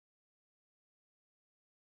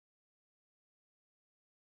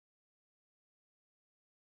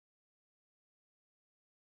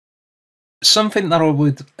something that I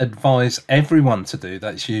would advise everyone to do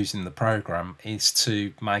that's using the program is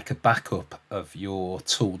to make a backup of your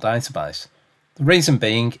tool database. The reason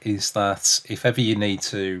being is that if ever you need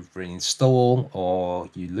to reinstall or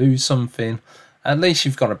you lose something, at least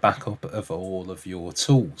you've got a backup of all of your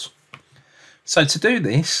tools. So to do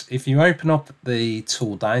this, if you open up the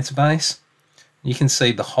tool database, you can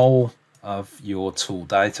see the whole of your tool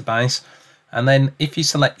database. And then if you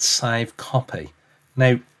select Save Copy,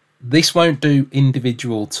 now this won't do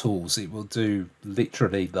individual tools, it will do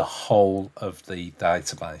literally the whole of the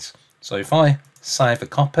database. So if I save a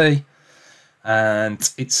copy,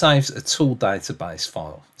 and it saves a tool database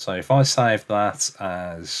file. So if I save that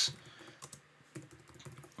as,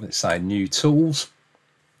 let's say, new tools,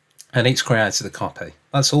 and it's created a copy.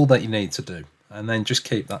 That's all that you need to do. And then just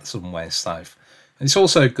keep that somewhere safe. And it's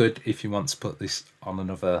also good if you want to put this on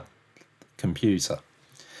another computer.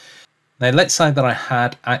 Now, let's say that I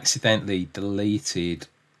had accidentally deleted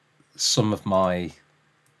some of my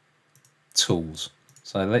tools.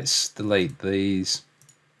 So let's delete these.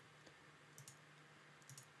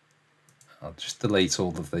 I'll just delete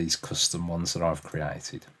all of these custom ones that I've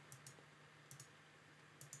created.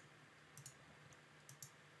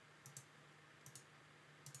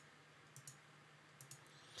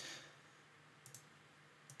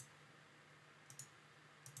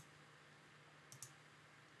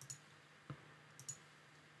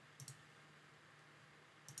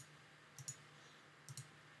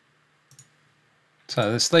 So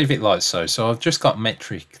let's leave it like so. So I've just got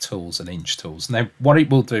metric tools and inch tools. Now what it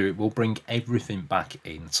will do, it will bring everything back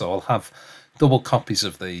in. So I'll have double copies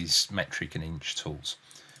of these metric and inch tools.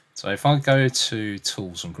 So if I go to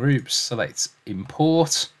tools and groups, select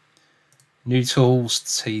import, new tools,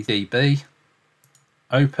 TDB,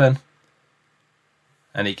 open,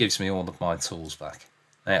 and it gives me all of my tools back.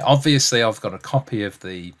 Now obviously I've got a copy of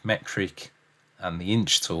the metric and the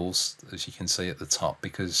inch tools, as you can see at the top,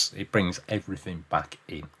 because it brings everything back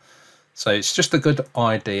in. So it's just a good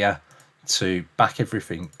idea to back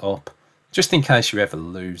everything up, just in case you ever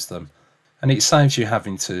lose them. And it saves you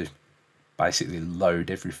having to basically load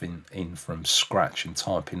everything in from scratch and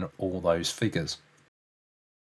type in all those figures.